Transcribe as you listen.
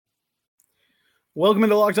Welcome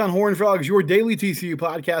into Locked On Horned Frogs, your daily TCU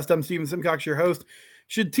podcast. I'm Steven Simcox, your host.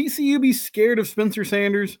 Should TCU be scared of Spencer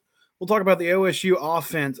Sanders? We'll talk about the OSU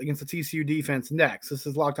offense against the TCU defense next. This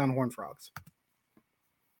is Locked On Horned Frogs.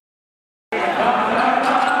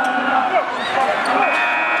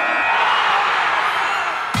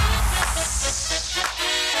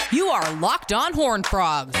 You are Locked On Horned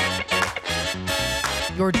Frogs,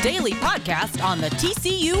 your daily podcast on the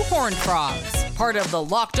TCU Horned Frogs. Part of the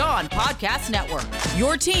Locked On Podcast Network,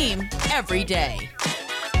 your team every day.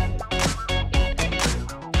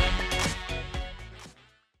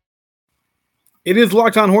 It is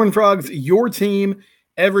Locked On Horned Frogs, your team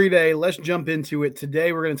every day. Let's jump into it.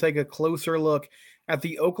 Today, we're going to take a closer look at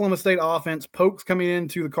the Oklahoma State offense. Pokes coming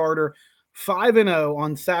into the Carter 5-0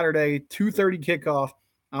 on Saturday, 2:30 kickoff.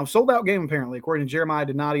 Sold out game, apparently, according to Jeremiah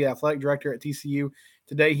Donati, athletic director at TCU.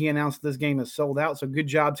 Today, he announced this game is sold out. So good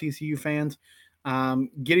job, TCU fans,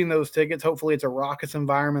 getting those tickets. Hopefully, it's a raucous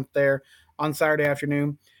environment there on Saturday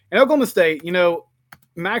afternoon. And Oklahoma State,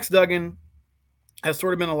 Max Duggan has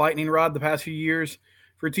sort of been a lightning rod the past few years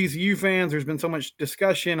for TCU fans. There's been so much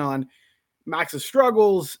discussion on Max's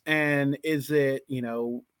struggles, and is it,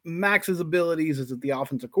 Max's abilities? Is it the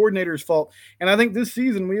offensive coordinator's fault? And I think this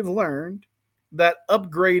season we have learned that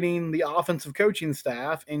upgrading the offensive coaching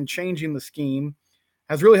staff and changing the scheme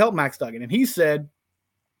has really helped Max Duggan. And he said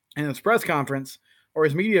in his press conference or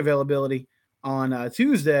his media availability on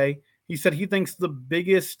Tuesday, he said he thinks the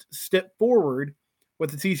biggest step forward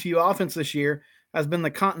with the TCU offense this year has been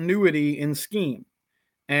the continuity in scheme.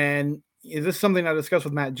 And this is something I discussed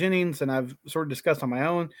with Matt Jennings, and I've sort of discussed on my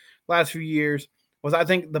own last few years, was I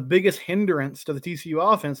think the biggest hindrance to the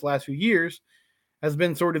TCU offense the last few years has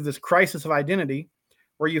been sort of this crisis of identity,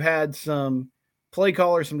 where you had some play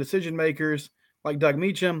callers, some decision makers like Doug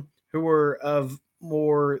Meacham, who were of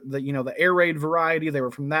more the air raid variety. They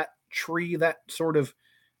were from that tree, that sort of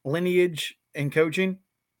lineage and coaching.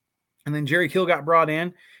 And then Jerry Kill got brought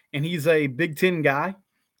in, and he's a Big Ten guy.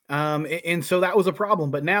 And so that was a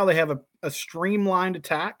problem. But now they have a streamlined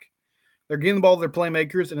attack. They're getting the ball to their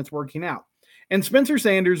playmakers, and it's working out. And Spencer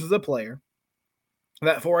Sanders is a player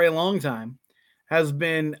that for a long time has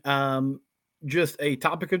been just a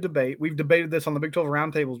topic of debate. We've debated this on the Big 12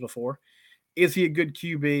 roundtables before. Is he a good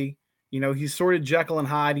QB? He's sort of Jekyll and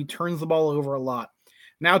Hyde. He turns the ball over a lot.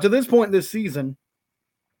 Now, to this point this season,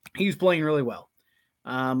 he's playing really well.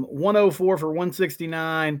 104 for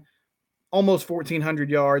 169, almost 1,400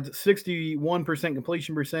 yards, 61%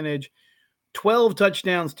 completion percentage, 12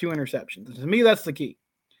 touchdowns, 2 interceptions. To me, that's the key.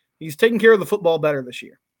 He's taking care of the football better this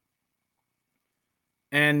year.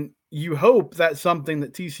 And you hope that's something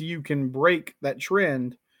that TCU can break that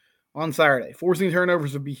trend on Saturday. Forcing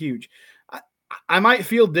turnovers would be huge. I might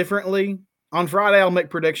feel differently. On Friday, I'll make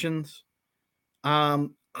predictions.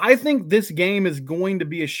 I think this game is going to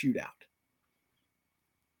be a shootout.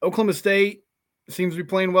 Oklahoma State seems to be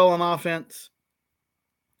playing well on offense.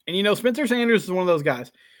 And, Spencer Sanders is one of those guys.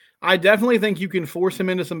 I definitely think you can force him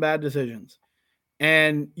into some bad decisions.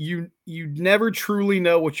 And you never truly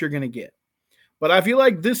know what you're going to get. But I feel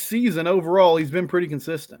like this season overall, he's been pretty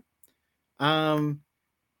consistent.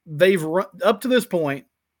 They've run, up to this point,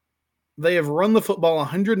 they have run the football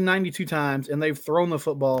 192 times, and they've thrown the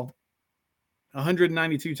football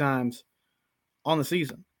 192 times on the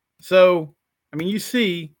season. So, you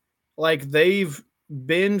see, they've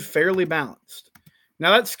been fairly balanced.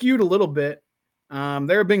 Now, that's skewed a little bit.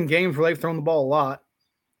 There have been games where they've thrown the ball a lot,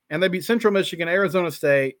 and they beat Central Michigan, Arizona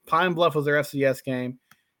State, Pine Bluff was their FCS game,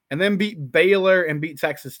 and then beat Baylor and beat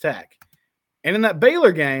Texas Tech. And in that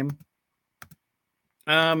Baylor game,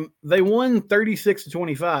 they won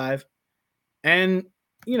 36-25. And,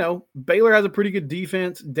 Baylor has a pretty good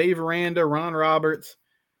defense. Dave Aranda, Ron Roberts.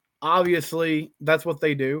 Obviously, that's what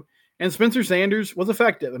they do. And Spencer Sanders was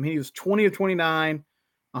effective. He was 20 of 29,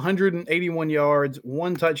 181 yards,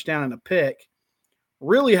 1 touchdown, and a pick.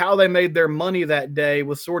 Really, how they made their money that day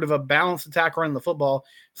was sort of a balanced attack running the football.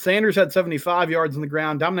 Sanders had 75 yards on the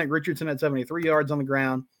ground. Dominic Richardson had 73 yards on the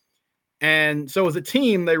ground. And so as a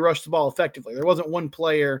team, they rushed the ball effectively. There wasn't one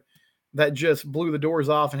player that just blew the doors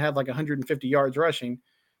off and had 150 yards rushing,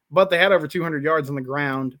 but they had over 200 yards on the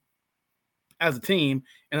ground as a team.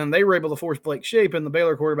 And then they were able to force Blake Shapen, the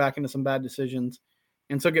Baylor quarterback, into some bad decisions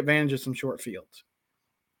and took advantage of some short fields.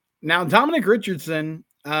 Now, Dominic Richardson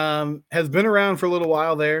has been around for a little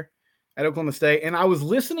while there at Oklahoma State. And I was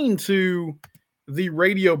listening to the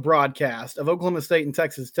radio broadcast of Oklahoma State and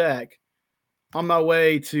Texas Tech on my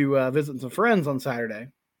way to visit some friends on Saturday.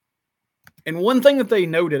 And one thing that they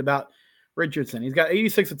noted about Richardson, he's got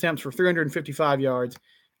 86 attempts for 355 yards,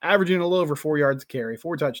 averaging a little over 4 yards a carry,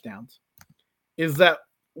 4 touchdowns, is that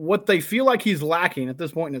what they feel like he's lacking at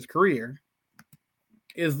this point in his career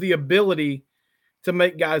is the ability to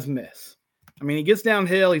make guys miss. I mean, he gets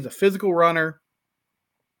downhill. He's a physical runner,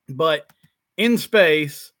 but in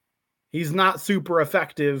space, he's not super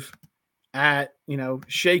effective at,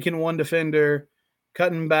 shaking one defender,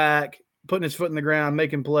 cutting back, putting his foot in the ground,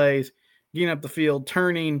 making plays, getting up the field,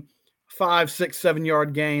 turning 5, 6,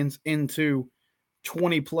 7-yard gains into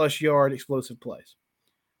 20-plus yard explosive plays.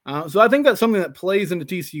 So I think that's something that plays into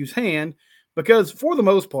TCU's hand because for the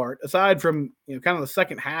most part, aside from kind of the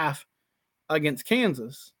second half against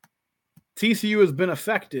Kansas, TCU has been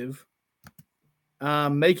effective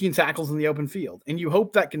making tackles in the open field. And you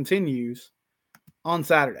hope that continues on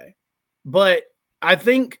Saturday. But I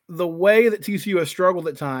think the way that TCU has struggled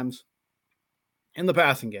at times in the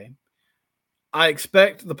passing game, I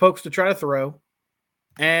expect the Pokes to try to throw.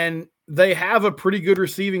 And they have a pretty good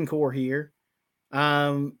receiving core here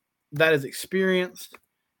that is experienced,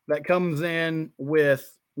 that comes in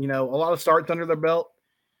with, a lot of starts under their belt.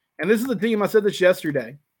 And this is the team, I said this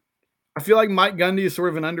yesterday. I feel like Mike Gundy is sort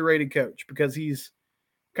of an underrated coach because he's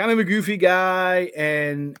kind of a goofy guy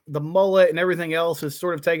and the mullet and everything else has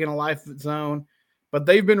sort of taken a life of its own. But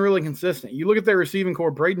they've been really consistent. You look at their receiving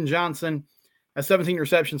core, Braden Johnson has 17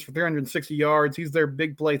 receptions for 360 yards. He's their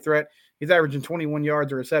big play threat. He's averaging 21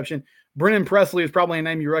 yards a reception. Brennan Presley is probably a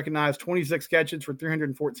name you recognize, 26 catches for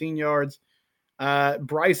 314 yards.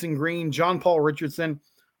 Bryson Green, John Paul Richardson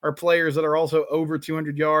are players that are also over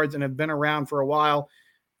 200 yards and have been around for a while.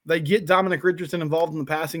 They get Dominic Richardson involved in the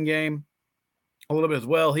passing game a little bit as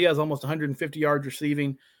well. He has almost 150 yards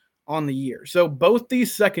receiving on the year. So both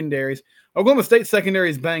these secondaries, Oklahoma State secondary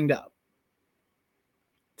is banged up.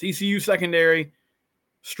 TCU secondary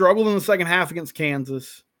struggled in the second half against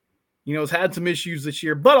Kansas. Has had some issues this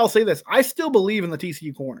year. But I'll say this. I still believe in the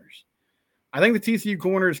TCU corners. I think the TCU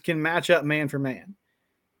corners can match up man for man.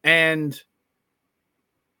 And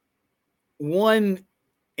one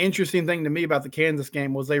interesting thing to me about the Kansas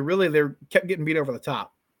game was they kept getting beat over the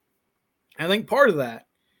top. I think part of that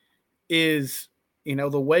is,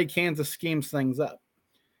 the way Kansas schemes things up.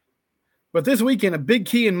 But this weekend, a big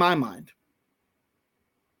key in my mind,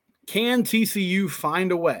 can TCU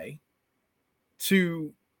find a way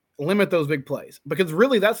to limit those big plays? Because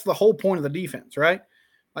really that's the whole point of the defense, right?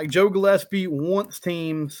 Like Joe Gillespie wants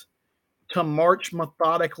teams to march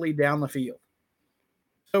methodically down the field.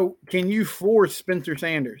 So can you force Spencer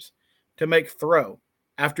Sanders to make throw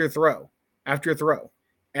after throw after throw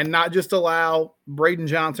and not just allow Braden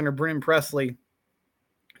Johnson or Brennan Presley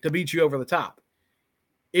to beat you over the top?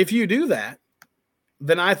 If you do that,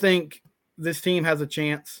 then I think this team has a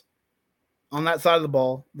chance on that side of the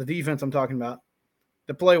ball, the defense I'm talking about,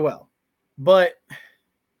 to play well. But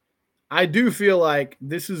I do feel like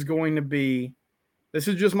this is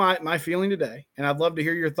just my feeling today, and I'd love to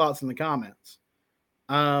hear your thoughts in the comments.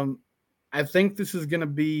 I think this is going to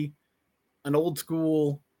be an old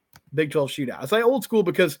school Big 12 shootout. I say old school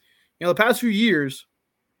because, the past few years,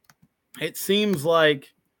 it seems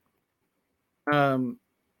like the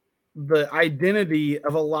identity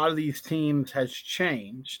of a lot of these teams has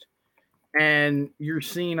changed, and you're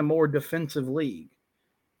seeing a more defensive league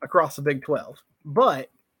across the Big 12.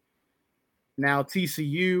 But now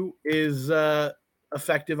TCU is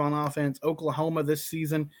effective on offense. Oklahoma this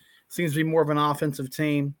season seems to be more of an offensive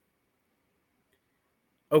team.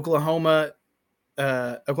 Oklahoma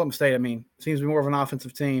State, seems to be more of an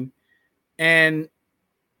offensive team. And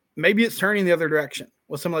maybe it's turning the other direction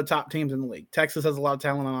with some of the top teams in the league. Texas has a lot of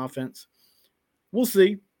talent on offense. We'll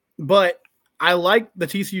see. But I like the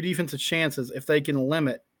TCU defense's chances if they can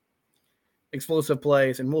limit explosive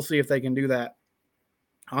plays, and we'll see if they can do that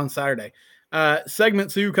on Saturday. Segment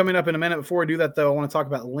 2 coming up in a minute. Before I do that, though, I want to talk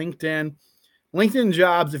about LinkedIn. LinkedIn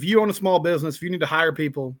Jobs, if you own a small business, if you need to hire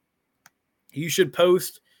people, you should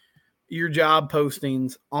post your job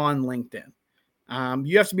postings on LinkedIn.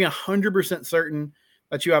 You have to be 100% certain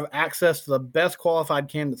that you have access to the best qualified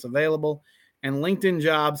candidates available, and LinkedIn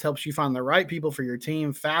Jobs helps you find the right people for your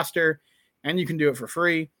team faster, and you can do it for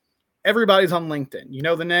free. Everybody's on LinkedIn. You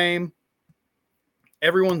know the name.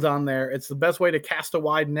 Everyone's on there. It's the best way to cast a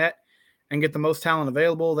wide net and get the most talent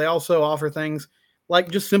available. They also offer things like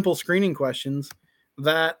just simple screening questions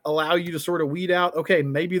that allow you to sort of weed out, okay,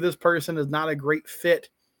 maybe this person is not a great fit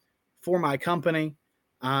for my company.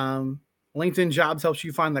 LinkedIn Jobs helps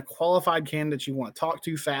you find the qualified candidates you want to talk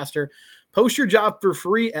to faster. Post your job for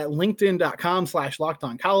free at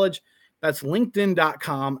linkedin.com/lockedoncollege. That's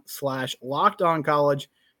linkedin.com/lockedoncollege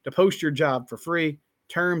to post your job for free.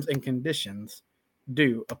 Terms and conditions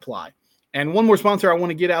do apply. And one more sponsor I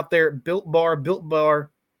want to get out there, Built Bar. Built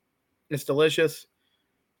Bar, it's delicious.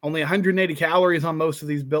 Only 180 calories on most of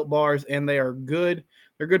these Built bars, and they are good.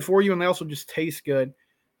 They're good for you, and they also just taste good.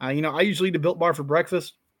 I usually eat a Built bar for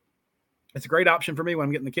breakfast. It's a great option for me when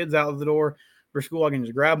I'm getting the kids out of the door for school. I can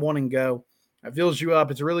just grab one and go. It fills you up.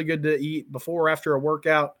 It's really good to eat before or after a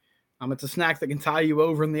workout. It's a snack that can tie you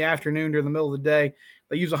over in the afternoon during the middle of the day.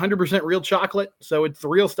 They use 100% real chocolate, so it's the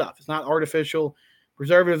real stuff. It's not artificial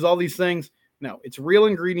preservatives, all these things. No, it's real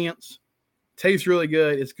ingredients. Tastes really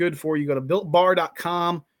good. It's good for you. Go to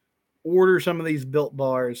BuiltBar.com. Order some of these Built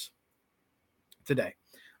bars today.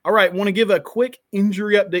 All right, want to give a quick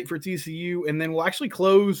injury update for TCU, and then we'll actually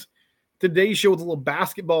close today's show with a little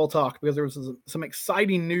basketball talk because there was some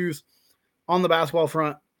exciting news on the basketball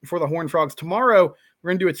front for the Horned Frogs. Tomorrow, we're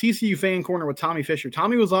going to do a TCU fan corner with Tommy Fisher.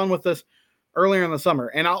 Tommy was on with us earlier in the summer,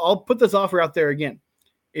 and I'll put this offer out there again.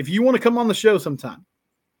 If you want to come on the show sometime,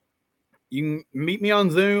 you can meet me on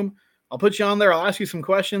Zoom. I'll put you on there. I'll ask you some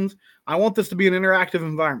questions. I want this to be an interactive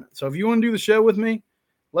environment. So if you want to do the show with me,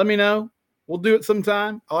 let me know. We'll do it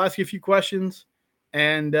sometime. I'll ask you a few questions,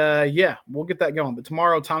 and we'll get that going. But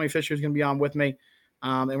tomorrow, Tommy Fisher is going to be on with me,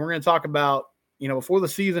 and we're going to talk about, before the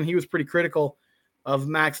season, he was pretty critical of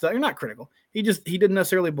Max Duggan. Not critical. He didn't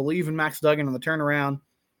necessarily believe in Max Duggan and the turnaround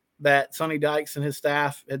that Sonny Dykes and his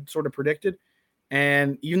staff had sort of predicted.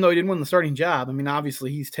 And even though he didn't win the starting job,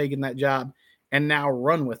 obviously he's taken that job and now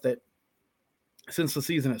run with it since the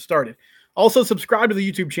season has started. Also, subscribe to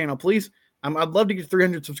the YouTube channel, please. I'd love to get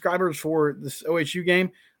 300 subscribers for this OHU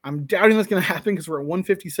game. I'm doubting that's going to happen because we're at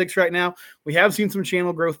 156 right now. We have seen some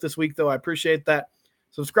channel growth this week, though. I appreciate that.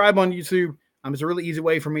 Subscribe on YouTube. It's a really easy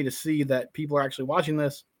way for me to see that people are actually watching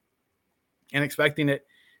this and expecting it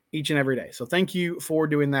each and every day. So thank you for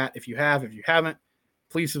doing that. If you haven't,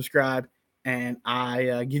 please subscribe, and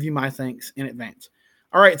I give you my thanks in advance.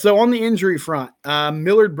 All right, so on the injury front,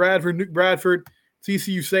 Millard Bradford, Nuke Bradford,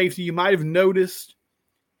 TCU safety, you might have noticed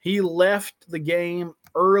he left the game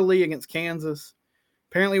early against Kansas.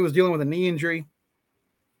 Apparently he was dealing with a knee injury.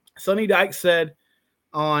 Sonny Dykes said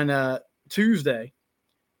on Tuesday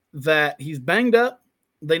that he's banged up.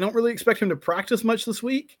 They don't really expect him to practice much this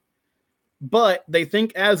week, but they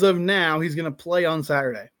think as of now he's going to play on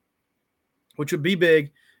Saturday, which would be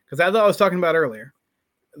big because as I was talking about earlier,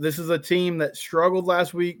 this is a team that struggled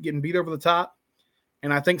last week, getting beat over the top.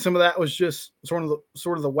 And I think some of that was just sort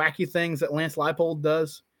of the wacky things that Lance Leipold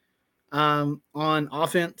does on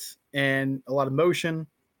offense and a lot of motion,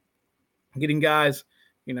 getting guys,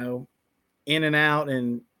 in and out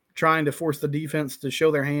and trying to force the defense to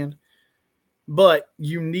show their hand. But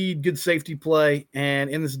you need good safety play, and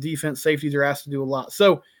in this defense, safeties are asked to do a lot.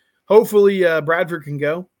 So hopefully Bradford can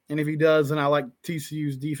go, and if he does, then I like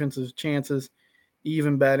TCU's defense's chances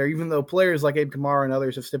even better, even though players like Abe Kamara and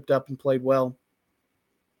others have stepped up and played well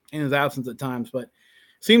in his absence at times. But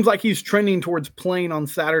seems like he's trending towards playing on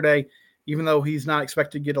Saturday, even though he's not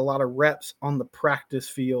expected to get a lot of reps on the practice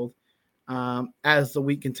field as the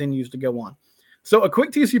week continues to go on. So a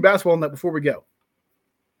quick TCU basketball note before we go.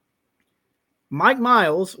 Mike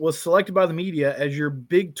Miles was selected by the media as your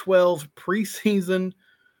Big 12 preseason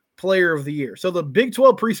player of the year. So the Big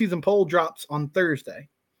 12 preseason poll drops on Thursday.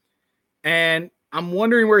 And I'm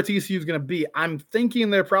wondering where TCU is going to be. I'm thinking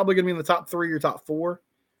they're probably going to be in the top 3 or top 4,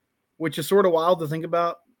 which is sort of wild to think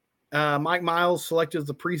about. Mike Miles selected as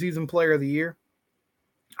the preseason player of the year.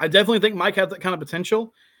 I definitely think Mike has that kind of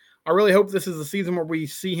potential. I really hope this is the season where we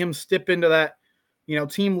see him step into that,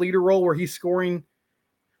 team leader role where he's scoring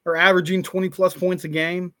or averaging 20-plus points a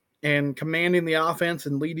game and commanding the offense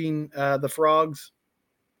and leading the Frogs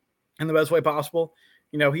in the best way possible.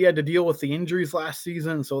 He had to deal with the injuries last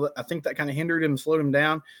season, so I think that kind of hindered him and slowed him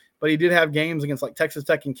down. But he did have games against like Texas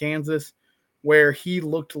Tech and Kansas where he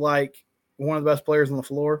looked like one of the best players on the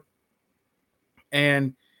floor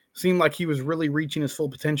and seemed like he was really reaching his full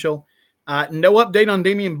potential. No update on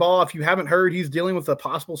Damian Baugh. If you haven't heard, he's dealing with a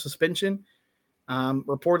possible suspension.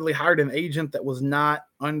 Reportedly hired an agent that was not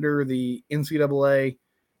under the NCAA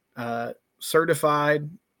certified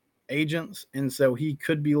agents, and so he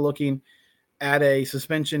could be looking at a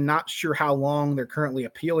suspension. Not sure how long. They're currently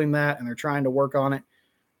appealing that, and they're trying to work on it.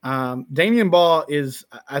 Damian Baugh is,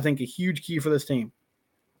 I think, a huge key for this team.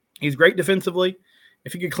 He's great defensively.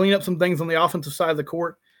 If he could clean up some things on the offensive side of the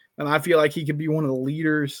court, then I feel like he could be one of the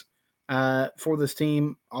leaders for this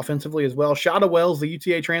team offensively as well. Shada Wells, the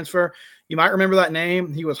UTA transfer, you might remember that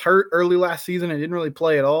name. He was hurt early last season and didn't really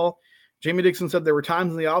play at all. Jamie Dixon said there were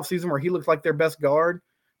times in the offseason where he looked like their best guard.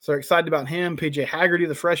 So they're excited about him. PJ Haggerty,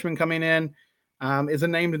 the freshman coming in, is a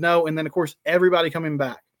name to know. And then, of course, everybody coming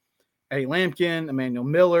back. Eddie Lampkin, Emmanuel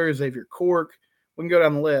Miller, Xavier Cork. We can go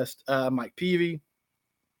down the list. Mike Peavy.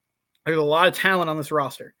 There's a lot of talent on this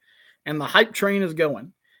roster. And the hype train is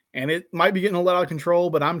going. and it might be getting a little out of control,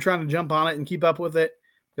 but I'm trying to jump on it and keep up with it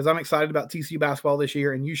because I'm excited about TCU basketball this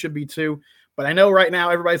year, and you should be too. But I know right now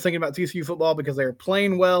everybody's thinking about TCU football because they're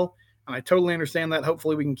playing well, and I totally understand that.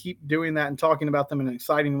 Hopefully we can keep doing that and talking about them in an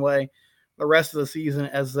exciting way the rest of the season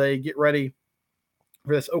as they get ready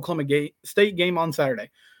for this Oklahoma State game on Saturday.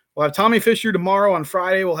 We'll have Tommy Fisher tomorrow. On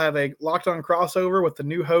Friday, we'll have a Locked On crossover with the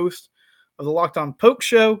new host of the Locked On Poke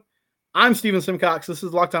Show. I'm Steven Simcox. This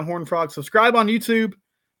is Locked On Horned Frogs. Subscribe on YouTube.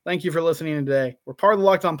 Thank you for listening today. We're part of the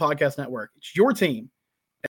Locked On Podcast Network. It's your team